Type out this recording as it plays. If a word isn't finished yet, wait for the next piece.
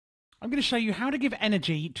I'm going to show you how to give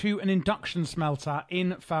energy to an induction smelter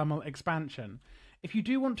in thermal expansion. If you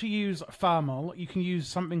do want to use thermal, you can use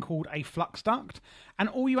something called a flux duct, and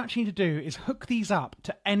all you actually need to do is hook these up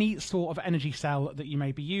to any sort of energy cell that you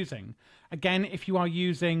may be using. Again, if you are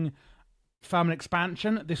using thermal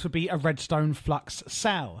expansion, this would be a redstone flux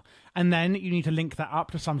cell, and then you need to link that up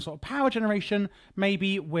to some sort of power generation,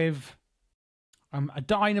 maybe with a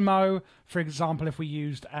dynamo. For example, if we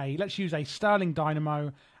used let's use a Stirling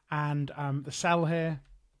dynamo and the cell here.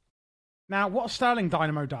 Now, what a Stirling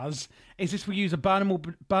dynamo does is this will use a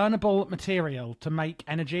burnable material to make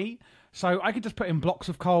energy. So I could just put in blocks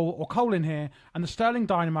of coal or coal in here, and the Stirling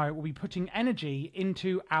dynamo will be putting energy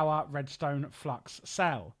into our redstone flux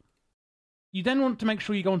cell. You then want to make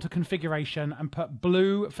sure you go into configuration and put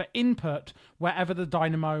blue for input wherever the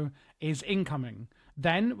dynamo is incoming.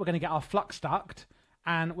 Then we're going to get our flux duct,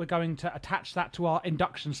 and we're going to attach that to our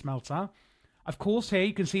induction smelter. Of course, here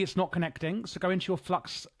you can see it's not connecting, so go into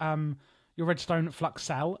your redstone flux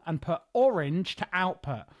cell and put orange to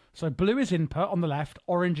output. So blue is input on the left,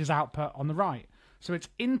 orange is output on the right. So it's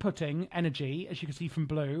inputting energy, as you can see from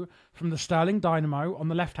blue, from the Stirling dynamo on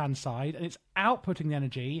the left-hand side, and it's outputting the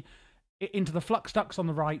energy into the flux ducts on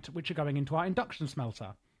the right, which are going into our induction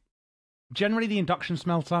smelter. Generally, the induction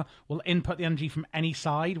smelter will input the energy from any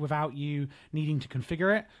side without you needing to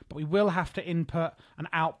configure it, but we will have to input and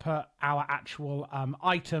output our actual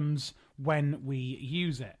items when we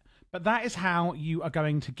use it. But that is how you are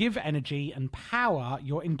going to give energy and power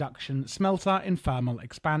your induction smelter in thermal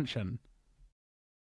expansion.